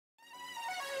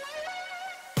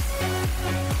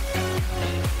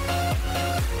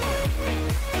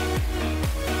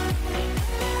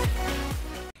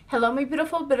Hello, my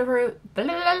beautiful Bitterroot.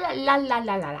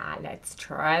 Let's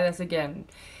try this again.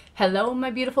 Hello,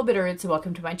 my beautiful Bitterroots.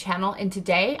 Welcome to my channel. And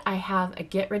today I have a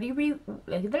get ready.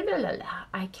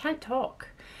 I can't talk.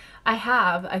 I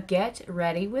have a get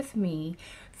ready with me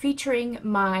featuring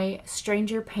my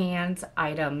Stranger Pans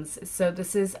items. So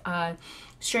this is a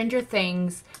Stranger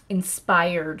Things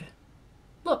inspired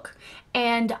look,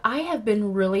 and I have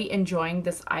been really enjoying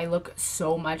this eye look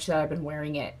so much that I've been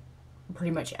wearing it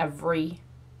pretty much every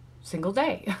single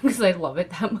day because I love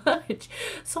it that much.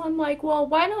 So I'm like, well,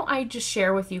 why don't I just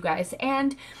share with you guys?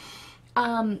 And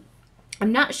I'm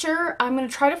not sure. I'm going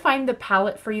to try to find the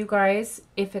palette for you guys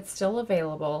if it's still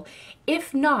available.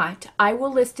 If not, I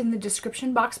will list in the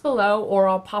description box below, or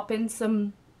I'll pop in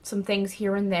some things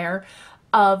here and there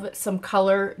of some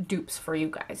color dupes for you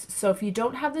guys. So if you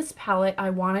don't have this palette, I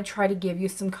want to try to give you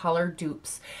some color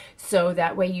dupes so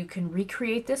that way you can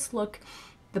recreate this look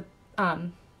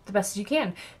the best you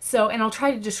can. So, and I'll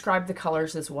try to describe the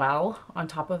colors as well on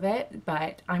top of it,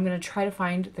 but I'm going to try to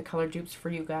find the color dupes for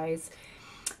you guys,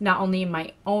 not only in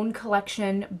my own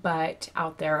collection, but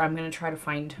out there. I'm going to try to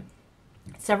find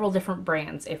several different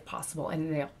brands if possible,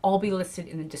 and they'll all be listed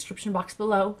in the description box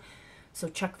below. So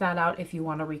check that out if you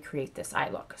want to recreate this eye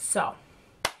look. So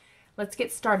let's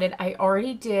get started. I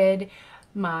already did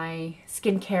my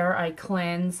skincare. I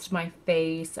cleansed my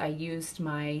face. I used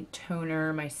my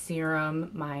toner, my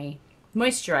serum, my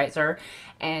moisturizer,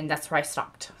 and that's where I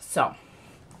stopped. So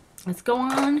let's go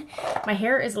on. My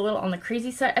hair is a little on the crazy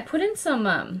side. I put in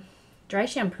some dry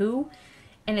shampoo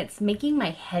and it's making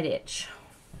my head itch.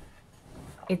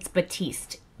 It's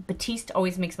Batiste. Batiste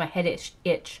always makes my head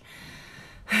itch.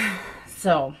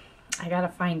 So I gotta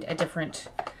find a different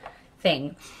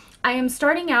thing. I am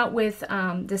starting out with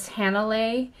this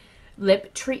Hanalei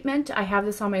lip treatment. I have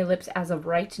this on my lips as of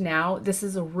right now. This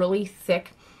is a really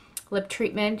thick lip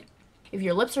treatment. If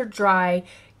your lips are dry,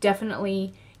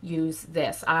 definitely use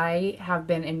this. I have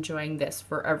been enjoying this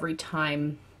for every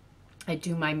time I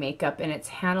do my makeup, and it's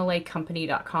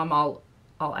HanaleiCompany.com.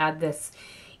 I'll add this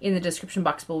in the description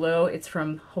box below. It's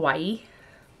from Hawaii.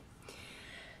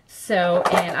 So,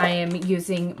 and I am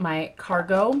using my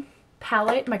Cargo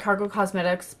palette, my Cargo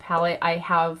Cosmetics palette. I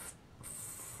have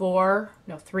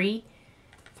three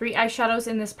eyeshadows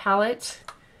in this palette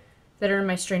that are in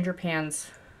my Stranger Pans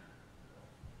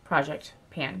project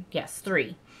pan. Yes,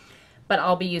 3. But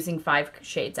I'll be using 5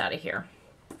 shades out of here.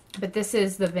 But this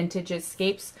is the Vintage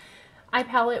Escapes eye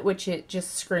palette, which it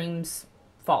just screams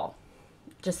fall.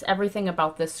 Just everything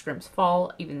about this screams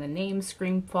fall. Even the names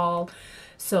scream fall.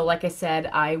 So like I said,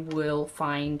 I will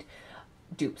find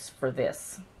dupes for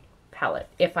this palette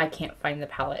if I can't find the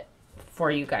palette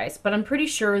for you guys. But I'm pretty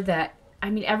sure that, I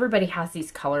mean, everybody has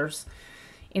these colors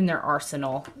in their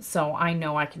arsenal. So I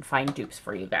know I can find dupes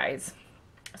for you guys.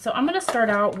 So I'm going to start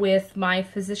out with my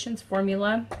Physicians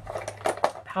Formula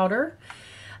powder.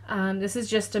 This is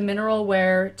just a mineral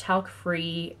wear,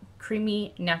 talc-free,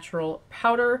 creamy, natural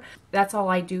powder. That's all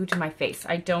I do to my face.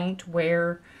 I don't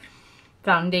wear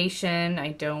foundation.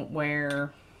 I don't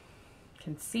wear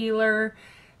concealer.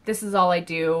 This is all I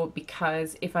do,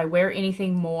 because if I wear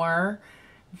anything more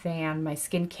than my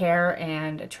skincare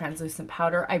and a translucent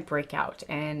powder, I break out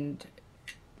and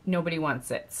nobody wants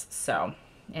it. So,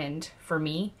 and for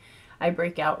me, I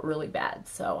break out really bad.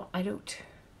 So I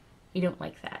don't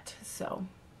like that. So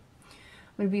I'm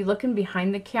going to be looking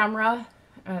behind the camera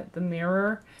at the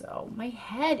mirror. So my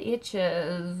head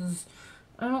itches.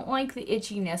 I don't like the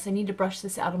itchiness. I need to brush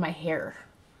this out of my hair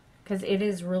because it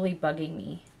is really bugging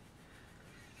me.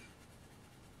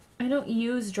 I don't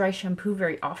use dry shampoo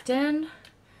very often,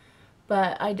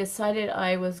 but I decided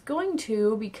I was going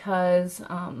to because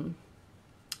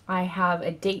I have a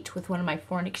date with one of my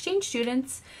foreign exchange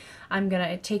students. I'm going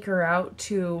to take her out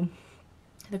to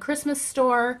the Christmas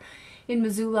store in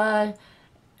Missoula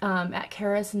at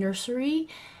Kara's nursery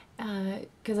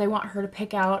because I want her to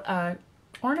pick out a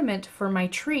ornament for my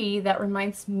tree that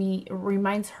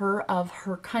reminds her of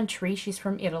her country. She's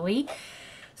from Italy.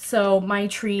 So my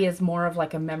tree is more of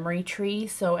like a memory tree.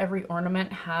 So every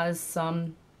ornament has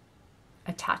some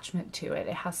attachment to it.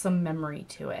 It has some memory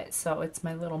to it. So it's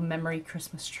my little memory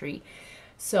Christmas tree.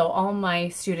 So all my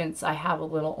students, I have a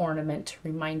little ornament to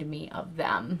remind me of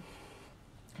them.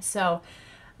 So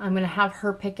I'm going to have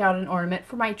her pick out an ornament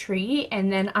for my tree,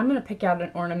 and then I'm going to pick out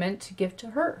an ornament to give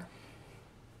to her.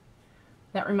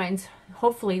 That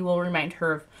hopefully will remind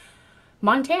her of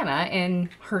Montana and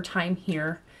her time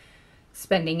here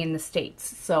spending in the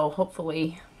States. So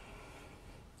hopefully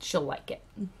she'll like it.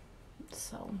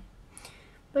 So,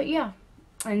 but yeah.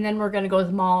 And then we're going to go to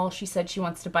the mall. She said she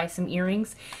wants to buy some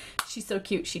earrings. She's so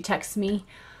cute. She texts me,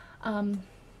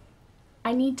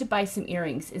 I need to buy some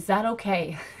earrings. Is that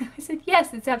okay? I said,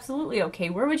 yes, it's absolutely okay.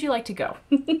 Where would you like to go?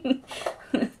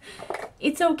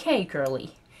 It's okay,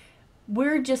 girly.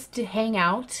 We're just to hang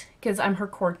out because I'm her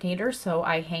coordinator, so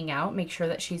I hang out, make sure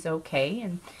that she's okay,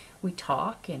 and we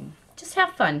talk and just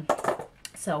have fun.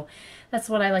 So that's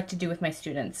what I like to do with my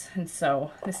students, and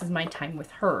so this is my time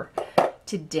with her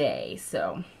today.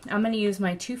 So I'm going to use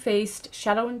my Toofaced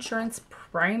Shadow Insurance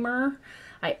Primer.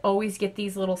 I always get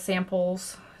these little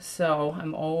samples, so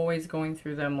I'm always going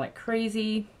through them like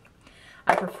crazy.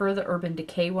 I prefer the Urban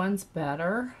Decay ones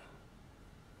better.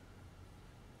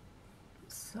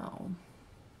 So,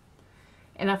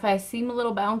 and if I seem a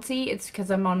little bouncy, it's because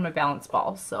I'm on my balance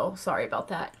ball, so sorry about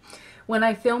that. When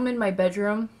I film in my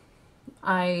bedroom,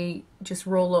 I just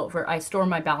roll over. I store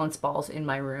my balance balls in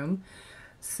my room.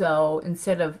 So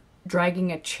instead of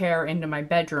dragging a chair into my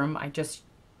bedroom, I just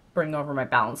bring over my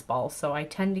balance balls. So I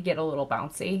tend to get a little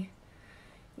bouncy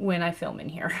when I film in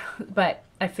here. But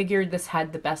I figured this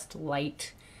had the best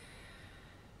light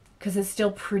because it's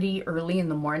still pretty early in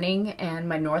the morning and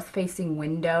my north-facing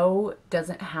window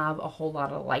doesn't have a whole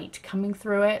lot of light coming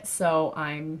through it. So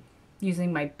I'm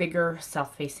using my bigger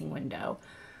south-facing window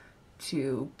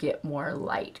to get more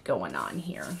light going on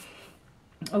here.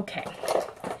 Okay,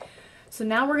 so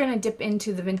now we're going to dip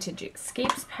into the Vintage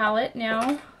Escapes palette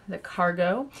now, the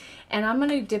Cargo, and I'm going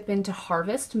to dip into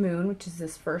Harvest Moon, which is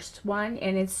this first one,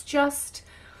 and it's just,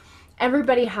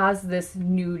 everybody has this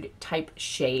nude type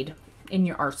shade in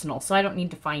your arsenal, so I don't need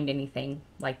to find anything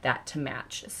like that to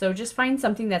match. So just find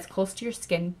something that's close to your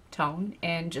skin tone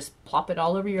and just plop it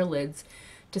all over your lids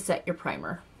to set your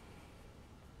primer.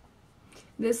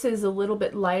 This is a little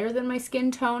bit lighter than my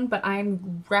skin tone, but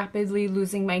I'm rapidly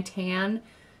losing my tan,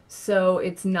 so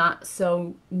it's not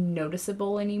so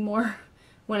noticeable anymore.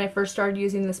 When I first started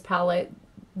using this palette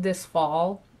this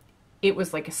fall, it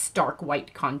was like a stark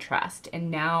white contrast, and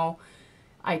now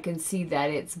I can see that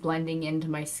it's blending into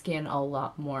my skin a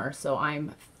lot more, so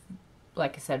I'm,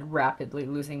 like I said, rapidly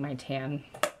losing my tan.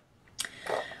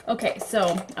 Okay,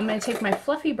 so I'm going to take my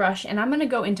fluffy brush, and I'm going to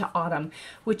go into Autumn,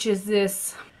 which is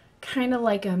this kind of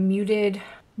like a muted,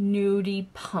 nudie,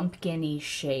 pumpkin-y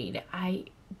shade. I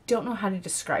don't know how to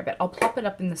describe it. I'll plop it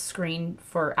up in the screen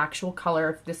for actual color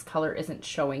if this color isn't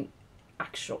showing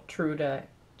actual true to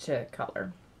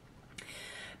color.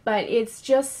 But it's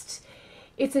just,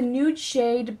 it's a nude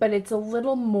shade, but it's a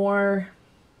little more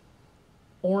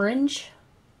orange,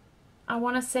 I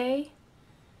want to say.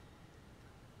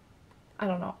 I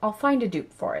don't know. I'll find a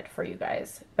dupe for it for you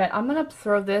guys. But I'm going to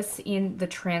throw this in the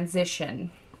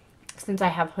transition. Since I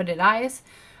have hooded eyes,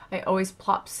 I always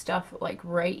plop stuff like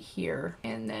right here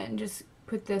and then just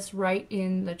put this right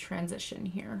in the transition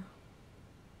here.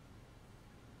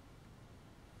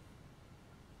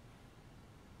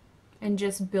 And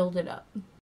just build it up.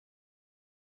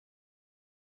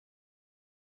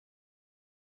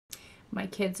 My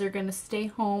kids are going to stay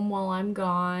home while I'm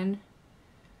gone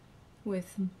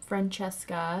with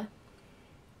Francesca,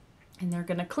 and they're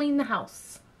going to clean the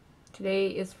house. Today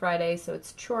is Friday, so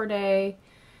it's chore day.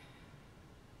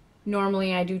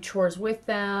 Normally I do chores with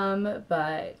them,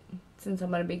 but since I'm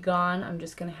going to be gone, I'm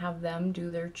just going to have them do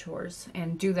their chores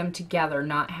and do them together,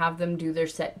 not have them do their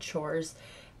set chores.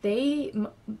 They,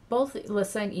 both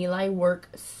Alyssa and Eli, work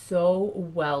so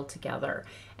well together.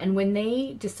 And when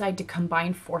they decide to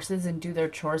combine forces and do their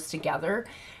chores together,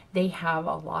 they have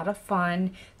a lot of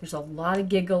fun. There's a lot of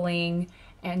giggling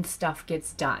and stuff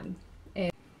gets done.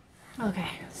 Okay,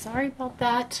 sorry about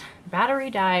that. Battery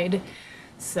died.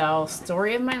 So,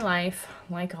 story of my life,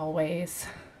 like always.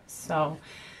 So,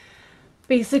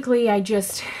 basically I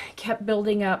just kept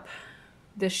building up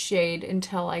this shade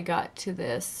until I got to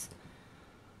this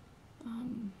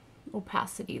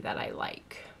opacity that I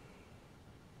like.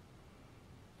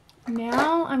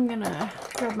 Now I'm gonna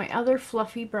grab my other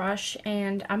fluffy brush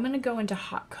and I'm gonna go into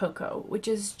Hot Cocoa, which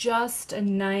is just a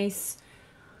nice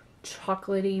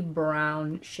chocolatey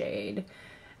brown shade,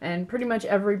 and pretty much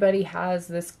everybody has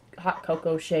this Hot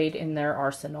Cocoa shade in their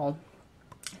arsenal.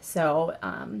 So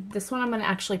this one I'm going to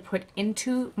actually put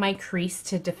into my crease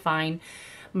to define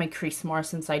my crease more,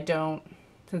 since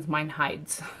mine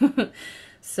hides.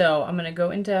 So I'm going to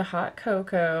go into Hot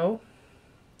Cocoa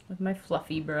with my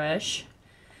fluffy brush,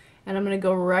 and I'm going to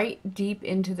go right deep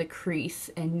into the crease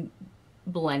and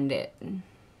blend it.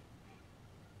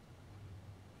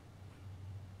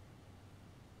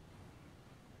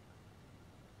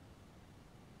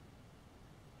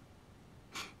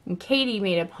 And Katie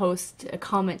made a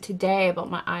comment today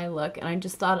about my eye look, and I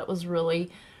just thought it was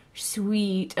really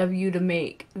sweet of you to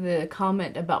make the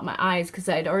comment about my eyes, because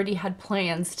I'd already had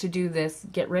plans to do this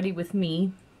Get Ready With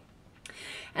Me.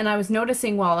 And I was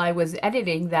noticing while I was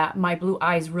editing that my blue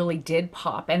eyes really did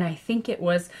pop. And I think it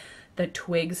was the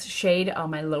Twigs shade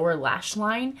on my lower lash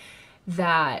line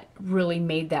that really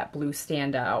made that blue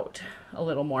stand out a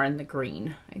little more, in the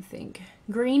green, I think.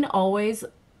 Green always,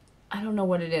 I don't know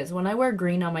what it is. When I wear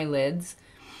green on my lids,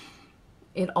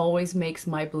 it always makes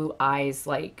my blue eyes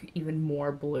like even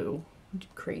more blue,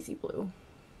 crazy blue.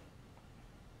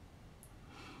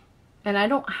 And I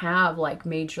don't have like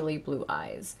majorly blue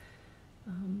eyes.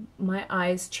 My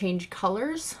eyes change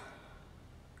colors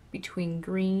between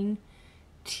green,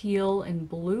 teal, and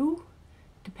blue,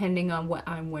 depending on what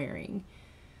I'm wearing.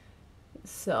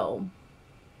 So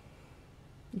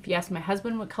if you ask my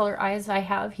husband what color eyes I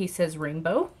have, he says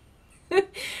rainbow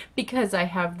because I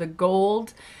have the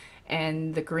gold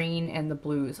and the green and the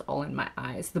blues all in my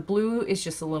eyes. The blue is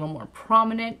just a little more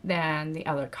prominent than the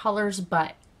other colors,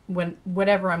 but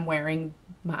whatever I'm wearing,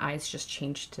 my eyes just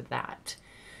change to that.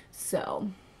 So,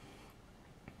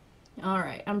 all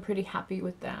right, I'm pretty happy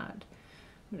with that.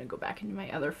 I'm gonna go back into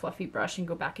my other fluffy brush and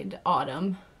go back into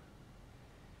Autumn.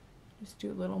 Just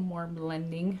do a little more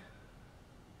blending.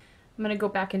 I'm gonna go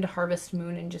back into Harvest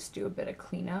Moon and just do a bit of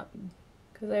cleanup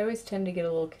because I always tend to get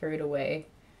a little carried away.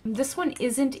 This one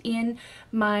isn't in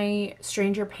my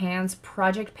Stranger Pans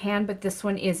project pan, but this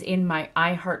one is in my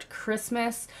I Heart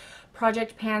Christmas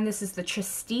project pan. This is the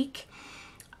Tristique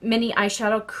mini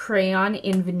eyeshadow crayon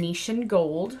in Venetian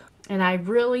Gold. And I've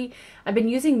been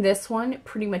using this one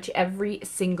pretty much every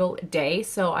single day.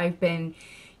 So I've been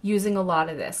using a lot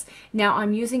of this. Now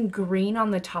I'm using green on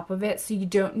the top of it, so you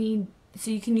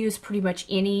can use pretty much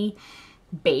any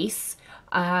base.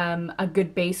 A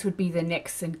good base would be the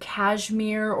NYX and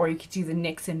Cashmere, or you could do the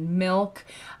NYX and Milk.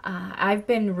 I've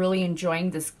been really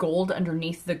enjoying this gold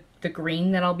underneath the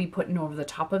green that I'll be putting over the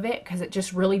top of it, because it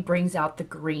just really brings out the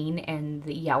green and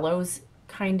the yellows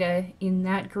kind of in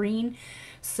that green.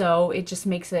 So it just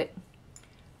makes it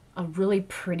a really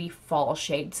pretty fall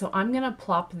shade. So I'm going to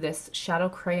plop this shadow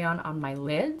crayon on my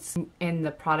lids, and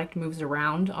the product moves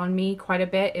around on me quite a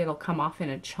bit. It'll come off in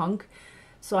a chunk.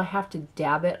 So I have to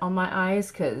dab it on my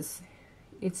eyes because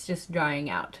it's just drying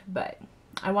out. But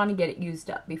I want to get it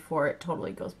used up before it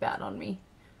totally goes bad on me.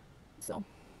 So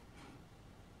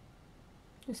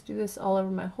just do this all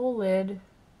over my whole lid.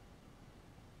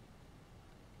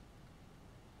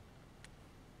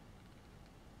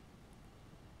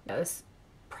 Yeah, this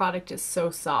product is so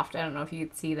soft. I don't know if you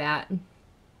can see that,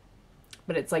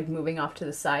 but it's like moving off to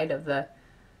the side of the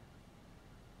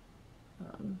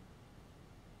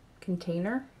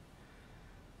container.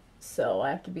 So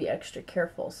I have to be extra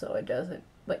careful so it doesn't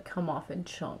like come off in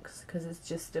chunks, because it's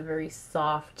just a very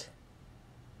soft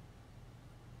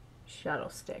shadow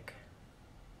stick.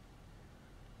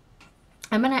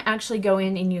 I'm gonna actually go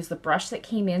in and use the brush that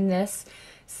came in this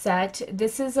set.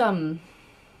 This is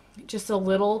just a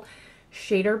little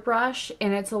shader brush,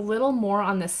 and it's a little more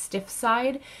on the stiff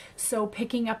side, so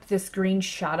picking up this green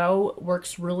shadow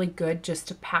works really good just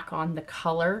to pack on the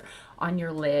color on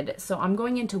your lid. So I'm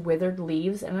going into Withered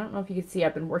Leaves, and I don't know if you can see,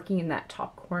 I've been working in that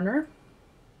top corner,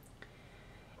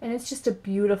 and it's just a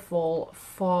beautiful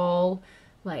fall,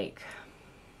 like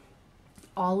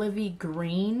olivey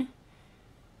green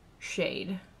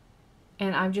shade,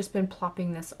 and I've just been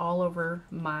plopping this all over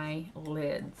my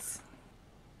lids.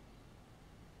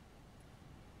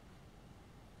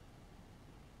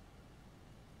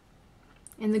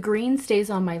 And the green stays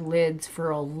on my lids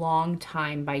for a long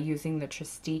time by using the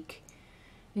Tristique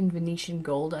in Venetian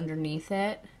Gold underneath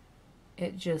it.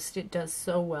 It does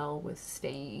so well with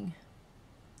staying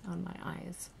on my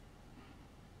eyes.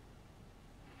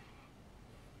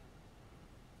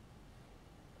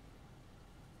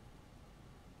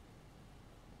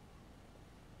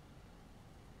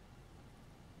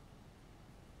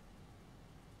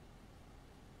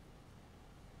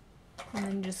 And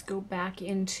then just go back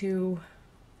into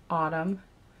Autumn,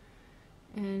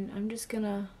 and I'm just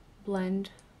gonna blend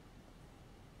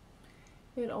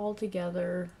it all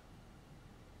together.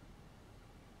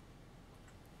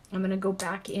 I'm gonna go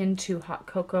back into Hot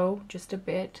Cocoa just a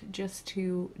bit, just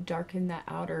to darken that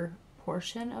outer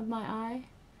portion of my eye,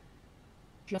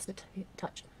 just a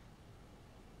touch.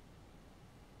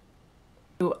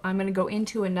 I'm going to go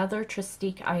into another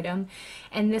Tristique item,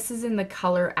 and this is in the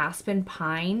color Aspen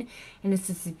Pine, and it's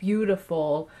this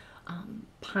beautiful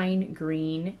pine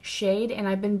green shade, and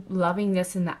I've been loving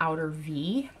this in the outer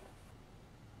V.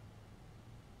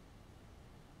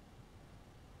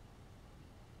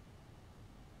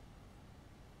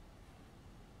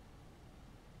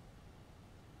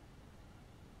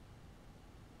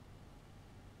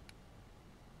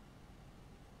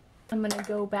 I'm going to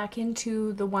go back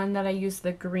into the one that I used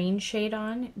the green shade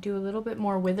on, do a little bit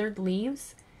more withered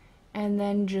leaves, and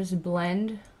then just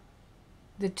blend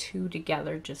the two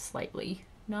together just slightly.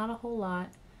 Not a whole lot.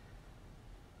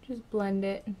 Just blend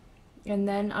it. And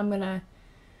then I'm going to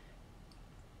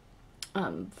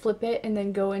flip it and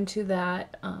then go into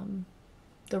that,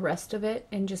 the rest of it,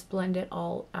 and just blend it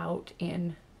all out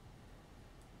in.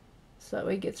 So that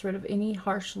way it gets rid of any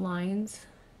harsh lines,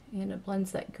 and it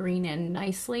blends that green in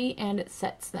nicely, and it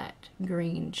sets that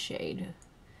green shade.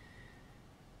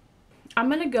 I'm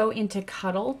going to go into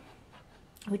Cuddle,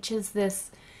 which is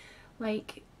this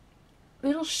like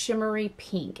little shimmery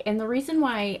pink. And the reason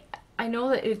why I know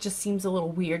that it just seems a little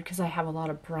weird because I have a lot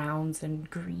of browns and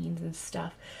greens and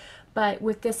stuff, but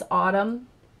with this autumn,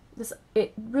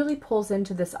 it really pulls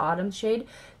into this autumn shade.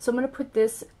 So I'm going to put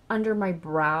this under my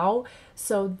brow,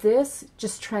 so this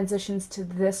just transitions to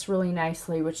this really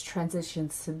nicely, which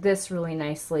transitions to this really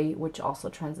nicely, which also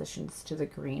transitions to the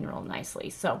green real nicely.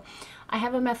 So I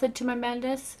have a method to my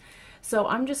madness. So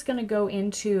I'm just going to go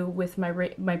into with my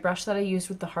brush that I used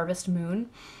with the Harvest Moon,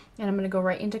 and I'm going to go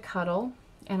right into Cuddle,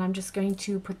 and I'm just going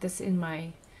to put this in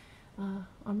my on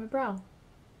my brow,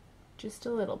 just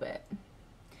a little bit,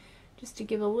 just to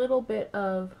give a little bit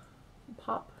of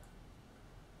pop.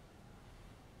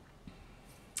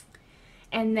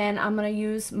 And then I'm going to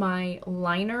use my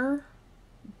liner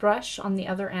brush on the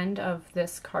other end of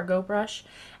this cargo brush,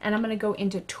 and I'm going to go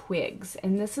into Twigs.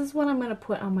 And this is what I'm going to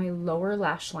put on my lower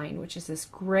lash line, which is this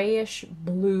grayish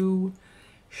blue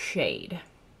shade.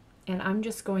 And I'm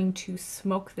just going to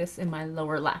smoke this in my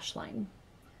lower lash line.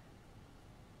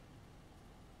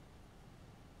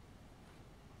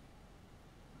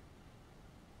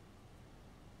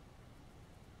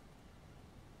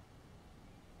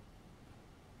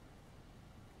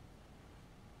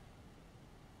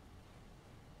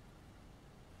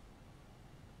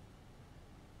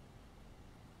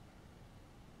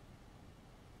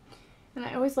 And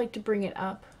I always like to bring it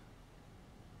up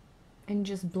and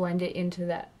just blend it into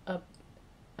that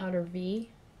outer V,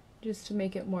 just to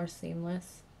make it more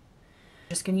seamless. I'm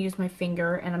just going to use my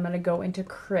finger, and I'm going to go into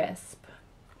Crisp.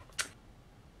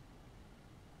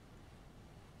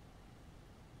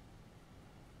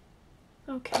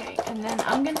 Okay, and then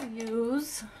I'm going to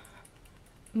use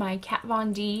my Kat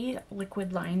Von D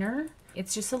liquid liner.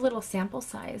 It's just a little sample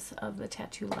size of the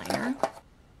tattoo liner.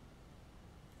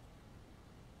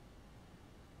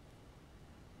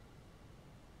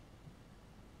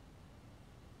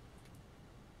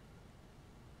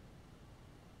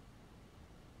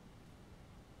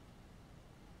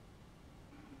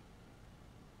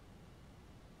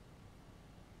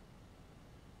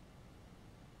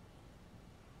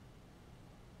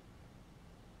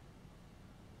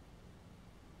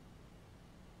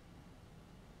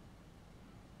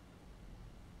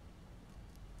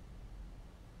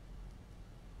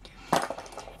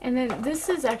 And then this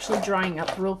is actually drying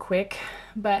up real quick,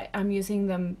 but I'm using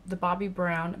the Bobbi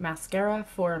Brown mascara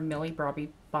for Millie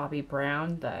Bobby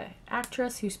Brown, the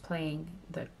actress who's playing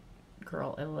the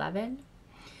girl 11.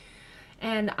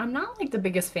 And I'm not like the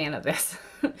biggest fan of this,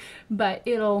 but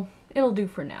it'll do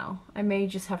for now. I may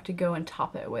just have to go and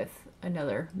top it with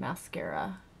another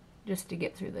mascara just to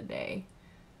get through the day.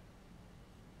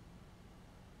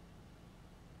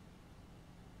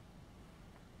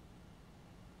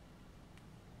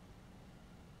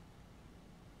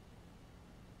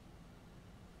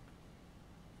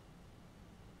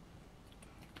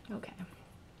 Okay,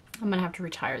 I'm gonna have to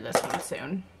retire this one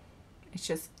soon. It's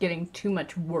just getting too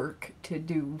much work to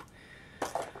do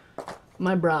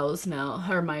my brows now,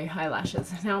 or my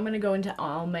eyelashes. Now I'm gonna go into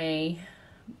Almay,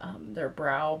 their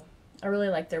brow. I really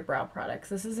like their brow products.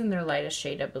 This is in their lightest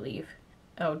shade, I believe.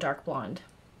 Oh, dark blonde.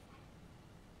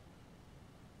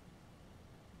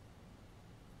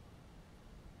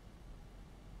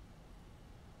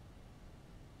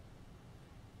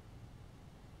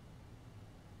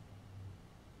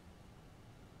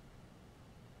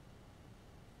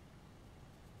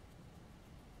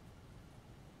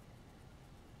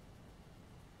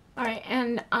 Alright,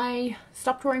 and I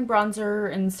stopped wearing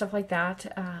bronzer and stuff like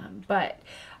that, but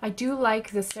I do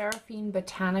like the Seraphine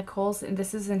Botanicals, and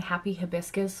this is in Happy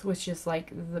Hibiscus, which is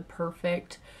like the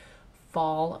perfect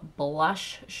fall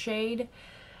blush shade.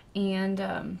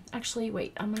 And actually,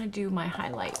 wait, I'm going to do my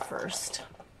highlight first.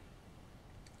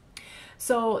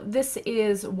 So this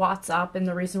is What's Up, and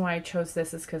the reason why I chose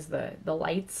this is because the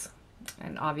lights,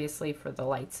 and obviously for the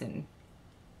lights in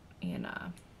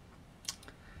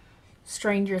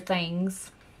Stranger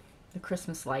Things, the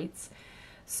Christmas lights.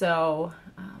 So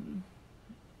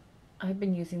I've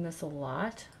been using this a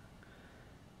lot.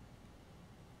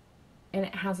 and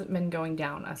it hasn't been going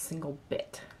down a single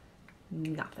bit.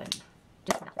 Nothing.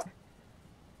 Just nothing.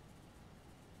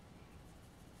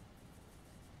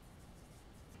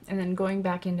 And then going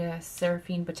back into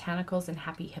Seraphine Botanicals and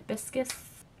Happy Hibiscus.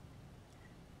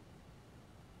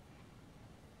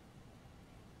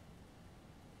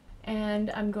 And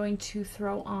I'm going to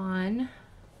throw on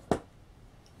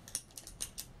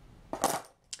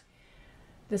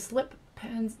this lip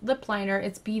liner.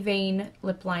 It's Be Vain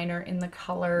lip liner in the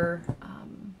color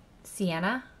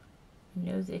Sienna.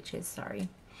 Nose itches, sorry.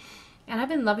 And I've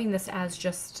been loving this as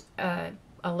just a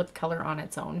lip color on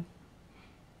its own.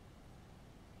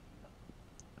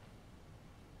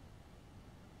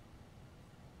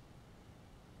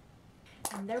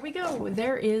 And there we go.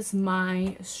 There is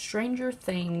my Stranger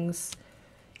Things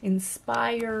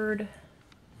inspired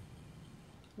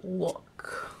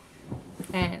look.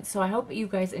 And so I hope you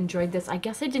guys enjoyed this. I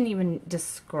guess I didn't even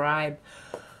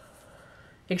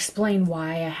explain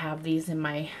why I have these in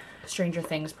my Stranger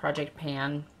Things project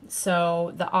pan.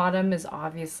 So the autumn is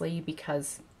obviously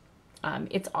because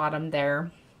it's autumn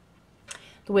there.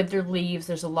 The withered leaves,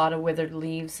 there's a lot of withered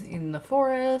leaves in the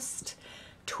forest.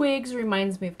 Twigs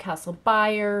reminds me of Castle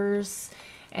Byers.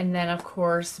 And then, of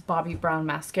course, Bobby Brown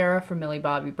mascara for Millie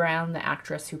Bobby Brown, the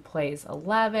actress who plays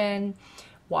 11.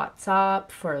 What's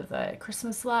Up for the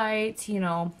Christmas lights, you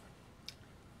know.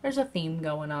 There's a theme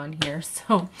going on here.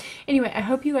 So, anyway, I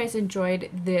hope you guys enjoyed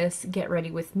this Get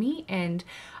Ready With Me, and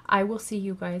I will see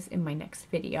you guys in my next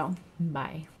video.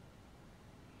 Bye.